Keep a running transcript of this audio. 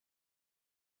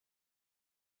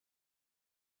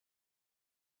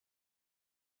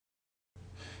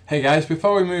Hey guys,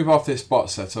 before we move off this bot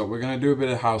setup, we're going to do a bit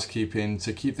of housekeeping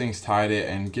to keep things tidy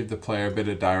and give the player a bit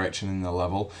of direction in the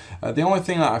level. The only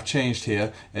thing that I've changed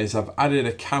here is I've added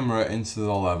a camera into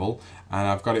the level and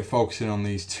I've got it focusing on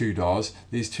these two doors.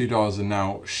 These two doors are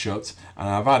now shut, and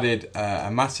I've added a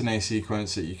matinee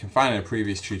sequence that you can find in a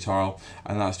previous tutorial,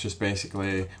 and that's just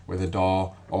basically with a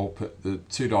door open, the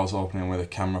two doors opening with a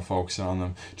camera focusing on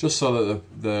them, just so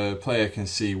that the player can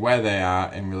see where they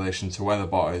are in relation to where the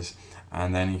bot is.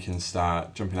 And then you can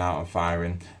start jumping out and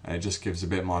firing, and it just gives a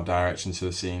bit more direction to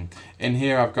the scene. In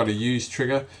here I've got a use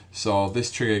trigger, so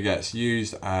this trigger gets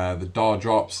used, the door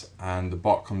drops and the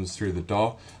bot comes through the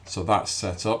door, so that's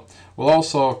set up. We'll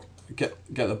also get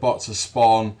the bot to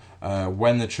spawn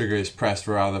when the trigger is pressed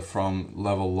rather from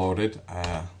level loaded,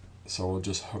 so we'll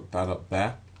just hook that up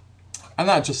there. And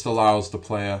that just allows the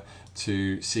player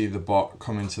to see the bot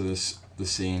come into the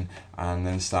scene and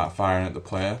then start firing at the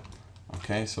player.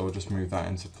 Okay, so we'll just move that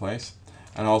into place.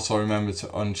 And also remember to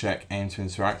uncheck aim to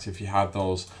interact if you have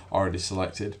those already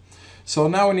selected. So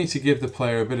now we need to give the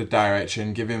player a bit of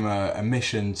direction, give him a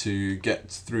mission to get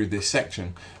through this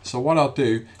section. So what I'll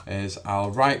do is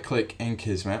I'll right click in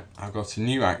Kismet, I'll go to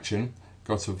new action,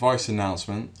 go to voice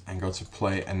announcement and go to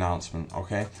play announcement,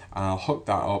 okay? And I'll hook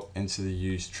that up into the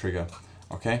use trigger.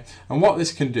 Okay, and what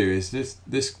this can do is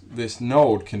this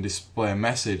node can display a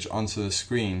message onto the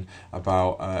screen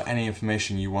about any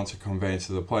information you want to convey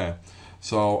to the player.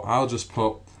 So I'll just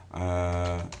put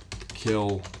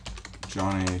kill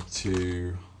Johnny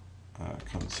to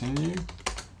continue.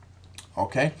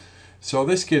 Okay, so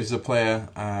this gives the player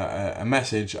a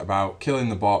message about killing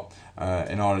the bot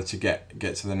in order to get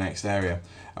to the next area.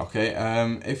 Okay,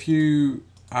 if you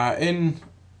are in,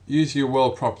 use your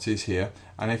world properties here,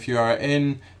 and if you are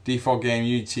in default game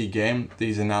UT game,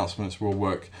 these announcements will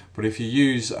work. But if you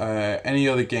use any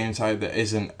other game type that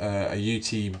isn't a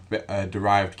UT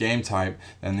derived game type,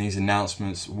 then these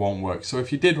announcements won't work. So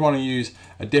if you did want to use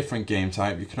a different game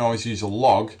type, you can always use a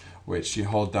log, which you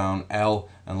hold down L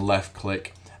and left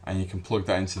click, and you can plug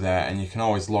that into there, and you can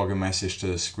always log a message to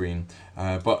the screen.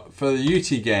 But for the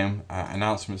UT game,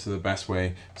 announcements are the best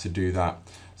way to do that.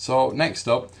 So next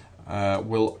up,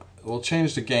 we'll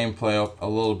change the gameplay up a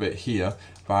little bit here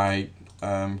by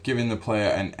giving the player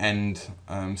an end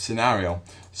scenario.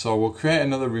 So we'll create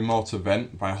another remote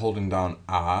event by holding down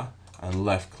R and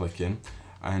left clicking,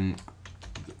 and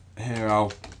here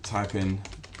I'll type in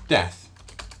death,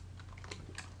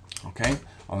 okay,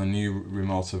 on the new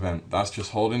remote event. That's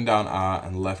just holding down R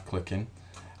and left clicking,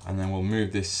 and then we'll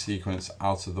move this sequence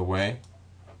out of the way.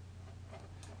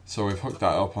 So we've hooked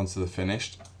that up onto the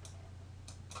finished.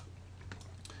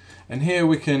 And here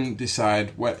we can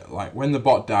decide when the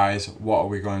bot dies, what are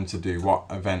we going to do? What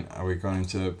event are we going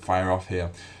to fire off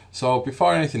here? So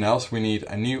before anything else, we need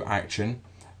a new action.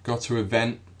 Go to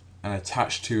event and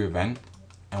attach to event,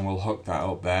 and we'll hook that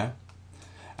up there.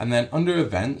 And then under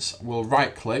events, we'll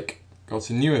right click, go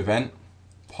to new event,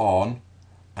 pawn,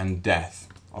 and death.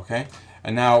 Okay.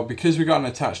 And now because we got an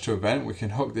attached to event, we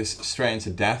can hook this straight into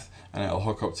death, and it'll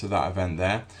hook up to that event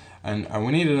there. And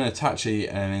we need an attachee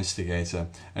and an instigator.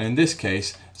 And in this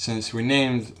case, since we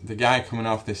named the guy coming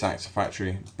off this active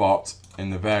factory bot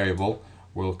in the variable,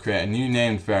 we'll create a new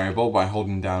named variable by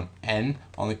holding down N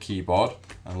on the keyboard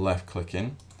and left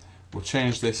clicking. We'll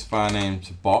change this file name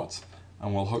to bot,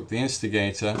 and we'll hook the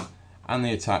instigator and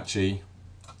the attachee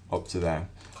up to there.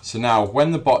 So now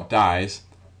when the bot dies,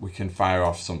 we can fire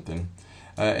off something.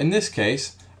 In this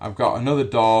case, I've got another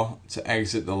door to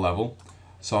exit the level,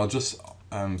 so I'll just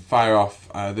fire off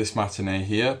this matinee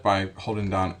here by holding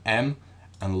down M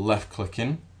and left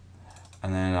clicking,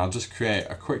 and then I'll just create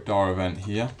a quick door event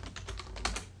here.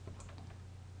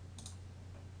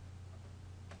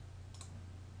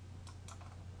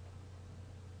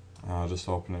 I'll just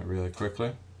open it really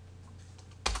quickly.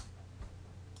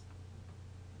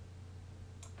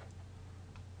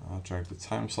 I'll drag the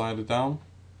time slider down.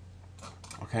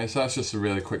 Okay, so that's just a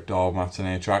really quick door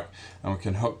matinee track, and we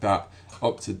can hook that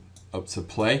up to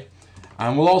play,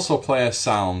 and we'll also play a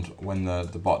sound when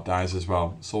the bot dies as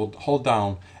well. So we'll hold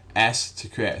down S to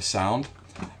create a sound,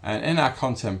 and in our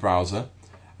content browser,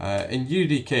 in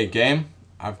UDK game,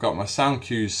 I've got my sound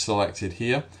cues selected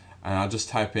here, and I'll just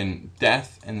type in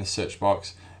death in the search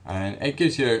box, and it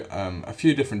gives you a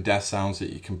few different death sounds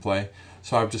that you can play.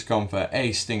 So I've just gone for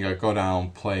A stinger, go down,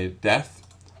 play death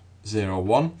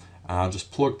 01, and I'll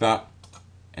just plug that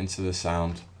into the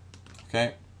sound,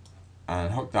 okay,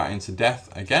 and hook that into death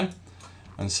again.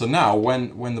 And so now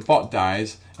when the bot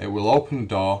dies, it will open the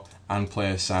door and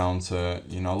play a sound to,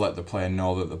 you know, let the player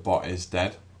know that the bot is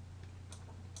dead.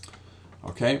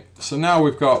 Okay, so now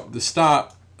we've got the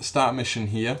start mission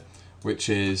here. which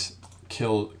is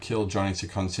kill Johnny to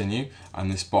continue,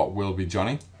 and this bot will be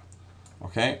Johnny.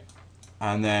 Okay,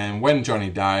 and then when Johnny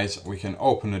dies, we can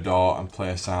open the door and play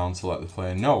a sound to let the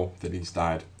player know that he's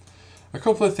died. A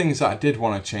couple of things that I did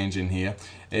want to change in here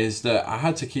is that I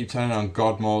had to keep turning on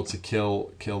God mode to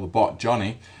kill the bot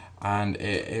Johnny, and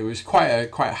it was quite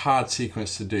a hard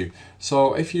sequence to do.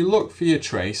 So if you look for your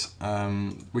trace,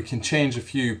 we can change a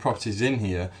few properties in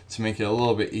here to make it a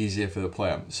little bit easier for the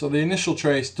player. So the initial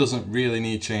trace doesn't really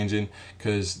need changing,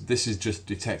 because this is just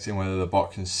detecting whether the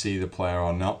bot can see the player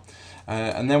or not.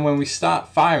 And then when we start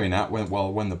firing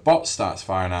when the bot starts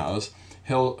firing at us,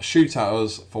 he'll shoot at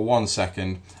us for 1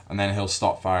 second and then he'll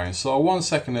stop firing. So 1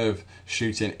 second of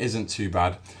shooting isn't too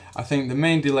bad. I think the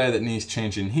main delay that needs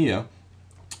changing here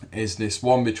is this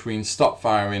one between stop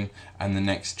firing and the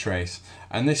next trace.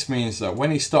 And this means that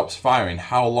when he stops firing,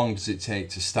 how long does it take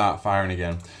to start firing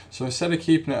again? So instead of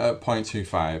keeping it at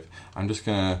 0.25, I'm just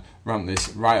going to ramp this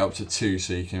right up to 2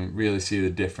 so you can really see the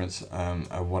difference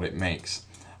of what it makes.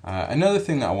 Another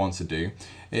thing that I want to do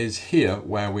is here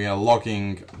where we are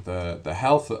logging the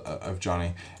health of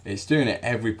Johnny. It's doing it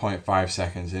every 0.5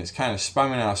 seconds, and it's kind of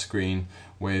spamming our screen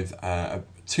with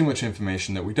too much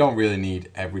information that we don't really need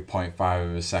every 0.5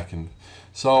 of a second.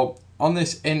 So on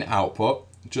this in output,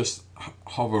 just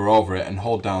hover over it and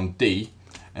hold down D,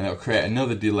 and it'll create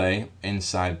another delay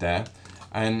inside there.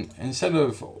 And instead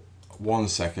of 1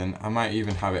 second, I might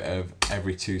even have it of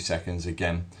every 2 seconds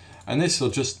again. And this will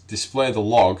just display the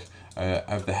log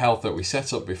of the health that we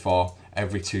set up before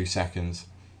every 2 seconds.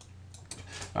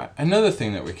 Right. Another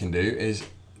thing that we can do is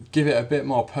give it a bit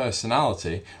more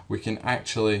personality. We can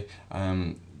actually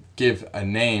give a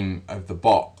name of the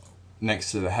bot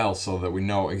next to the health so that we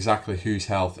know exactly whose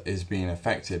health is being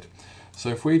affected. So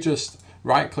if we just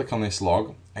right click on this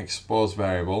log, expose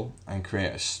variable, and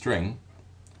create a string,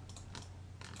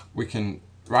 we can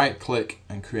right click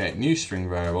and create new string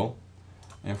variable.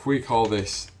 And if we call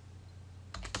this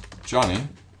Johnny,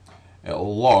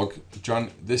 it'll log John.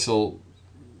 This will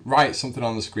write something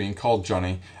on the screen called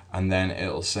Johnny, and then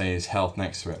it'll say his health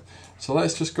next to it. So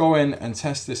let's just go in and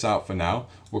test this out for now.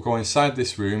 We'll go inside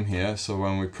this room here. So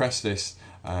when we press this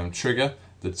trigger,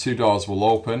 the 2 doors will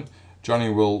open. Johnny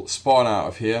will spawn out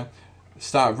of here,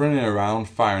 start running around,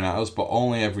 firing at us, but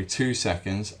only every 2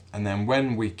 seconds. And then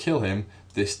when we kill him,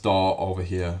 this door over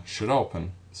here should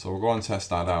open. So we'll go and test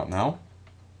that out now.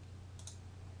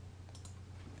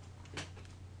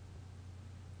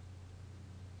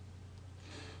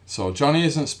 So Johnny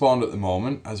isn't spawned at the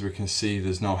moment. As we can see,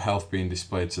 there's no health being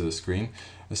displayed to the screen.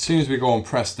 As soon as we go and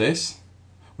press this,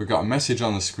 we've got a message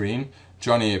on the screen.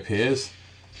 Johnny appears.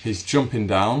 He's jumping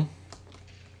down.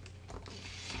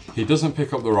 He doesn't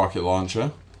pick up the rocket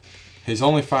launcher. He's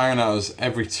only firing at us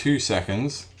every 2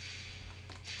 seconds.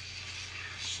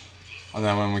 And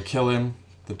then when we kill him,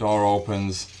 the door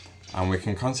opens and we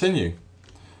can continue.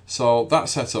 So that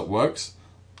setup works.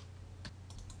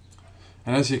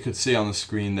 And as you could see on the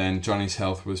screen then, Johnny's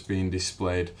health was being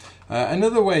displayed.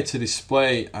 Another way to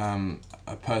display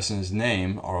a person's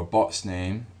name or a bot's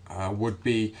name would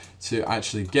be to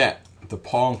actually get the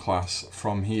pawn class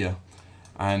from here.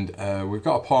 And we've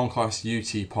got a pawn class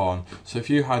UT pawn. So if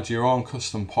you had your own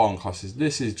custom pawn classes,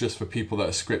 this is just for people that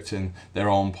are scripting their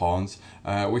own pawns.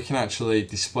 We can actually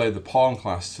display the pawn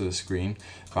class to the screen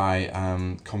by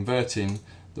converting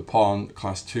the pawn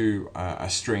class to a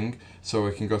string. So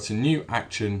we can go to new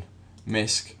action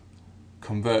misc,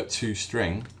 convert to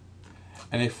string,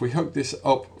 and if we hook this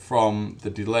up from the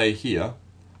delay here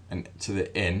and to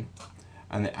the in,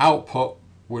 and the output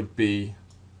would be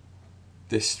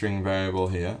this string variable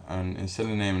here, and instead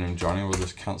of naming him Johnny, we'll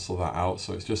just cancel that out,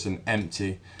 so it's just an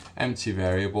empty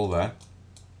variable there.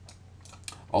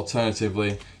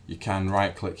 Alternatively, you can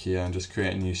right click here and just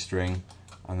create a new string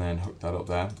and then hook that up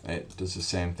there. It does the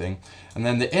same thing. And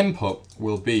then the input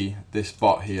will be this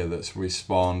bot here that's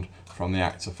respawned from the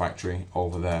actor factory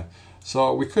over there.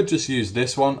 So we could just use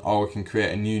this one, or we can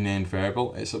create a new named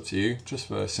variable. It's up to you. Just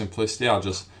for simplicity, I'll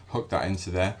just hook that into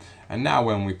there. And now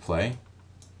when we play,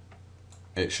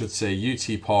 it should say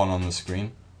UT pawn on the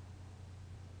screen.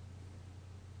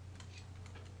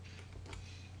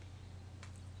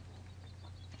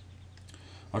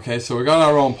 Okay, so we got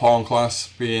our own pawn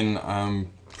class being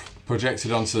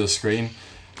projected onto the screen,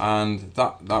 and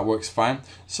that works fine.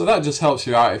 So that just helps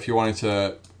you out if you wanted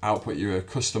to output your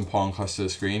custom pawn class to the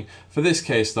screen. For this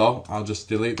case though, I'll just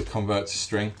delete the convert to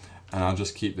string, and I'll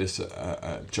just keep this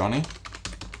Johnny.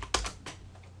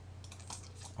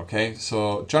 Okay,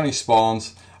 so Johnny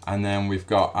spawns, and then we've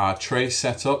got our trace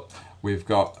set up. We've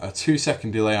got a 2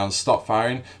 second delay on stop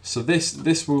firing. So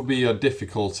this will be your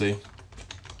difficulty.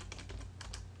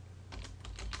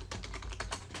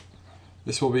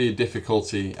 This will be a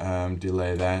difficulty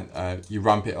delay there. You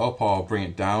ramp it up or bring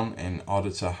it down in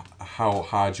order to how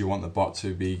hard you want the bot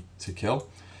to be to kill.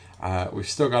 We've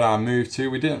still got our move too.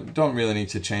 We don't really need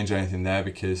to change anything there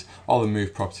because all the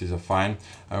move properties are fine.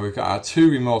 We've got our 2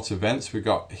 remote events. We've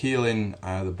got healing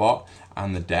the bot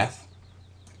and the death.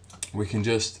 We can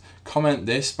just comment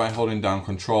this by holding down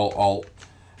Control Alt,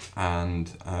 and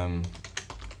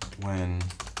when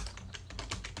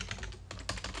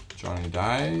Johnny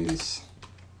dies.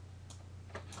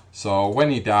 So when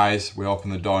he dies, we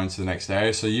open the door into the next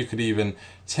area. So you could even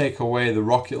take away the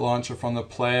rocket launcher from the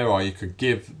player, or you could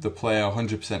give the player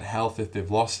 100% health if they've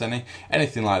lost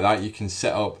anything like that. You can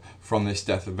set up from this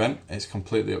death event. It's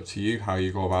completely up to you how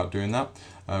you go about doing that.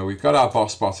 We've got our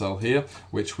boss bottle here,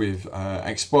 which we've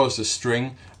exposed a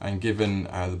string and given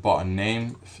the bot a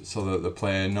name so that the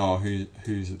player know who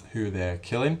they're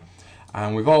killing.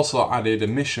 And we've also added a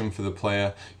mission for the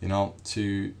player,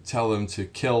 to tell them to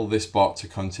kill this bot to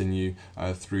continue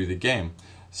through the game.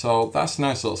 So that's a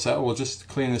nice little setup. We'll just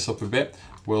clean this up a bit.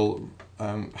 We'll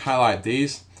highlight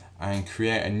these and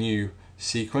create a new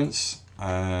sequence.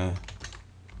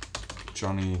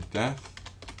 Johnny Death.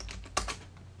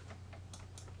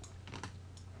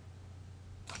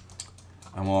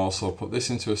 And we'll also put this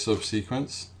into a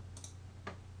subsequence.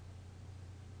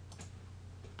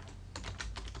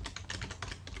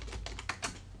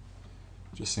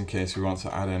 Just in case we want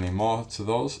to add any more to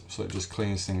those, so it just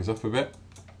cleans things up a bit.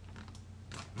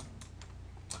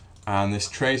 And this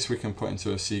trace we can put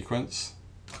into a sequence.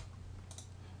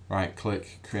 Right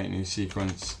click, create new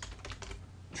sequence,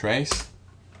 trace.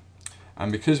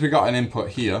 And because we got an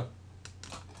input here,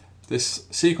 this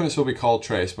sequence will be called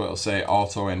trace, but it'll say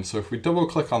auto in. So if we double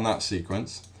click on that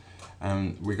sequence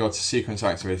and we go to sequence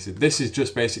activated, this is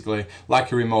just basically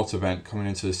like a remote event coming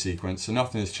into the sequence, so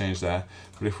nothing has changed there.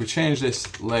 But if we change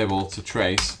this label to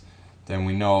trace, then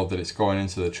we know that it's going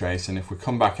into the trace. And if we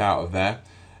come back out of there,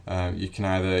 you can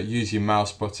either use your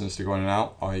mouse buttons to go in and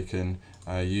out, or you can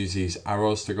use these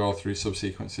arrows to go through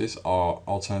subsequences, or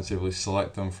alternatively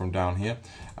select them from down here.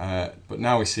 But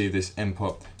now we see this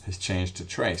input has changed to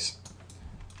trace.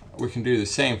 We can do the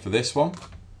same for this one.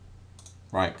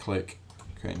 Right click,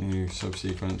 create new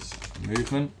subsequence,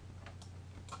 movement.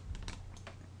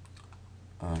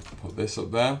 Put this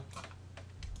up there.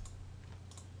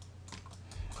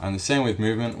 And the same with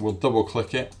movement, we'll double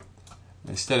click it.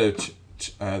 Instead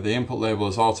of the input label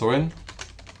is auto in,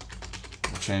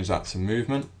 we'll change that to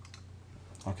movement.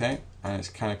 Okay, and it's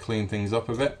kind of clean things up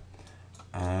a bit.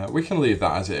 We can leave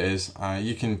that as it is.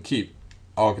 You can keep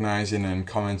organizing and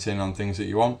commenting on things that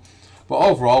you want. But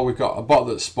overall, we've got a bot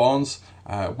that spawns.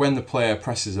 When the player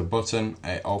presses a button,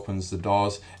 it opens the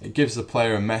doors. It gives the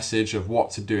player a message of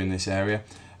what to do in this area.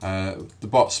 The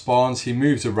bot spawns, he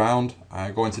moves around,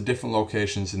 going to different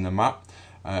locations in the map.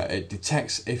 It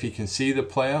detects if he can see the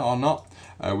player or not.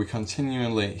 We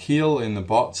continually heal in the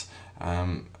bot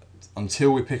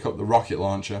until we pick up the rocket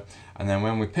launcher, and then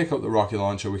when we pick up the rocket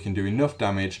launcher we can do enough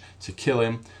damage to kill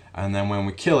him, and then when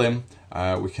we kill him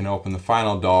we can open the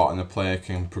final door and the player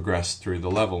can progress through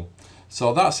the level.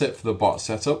 So that's it for the bot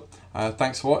setup.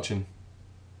 Thanks for watching.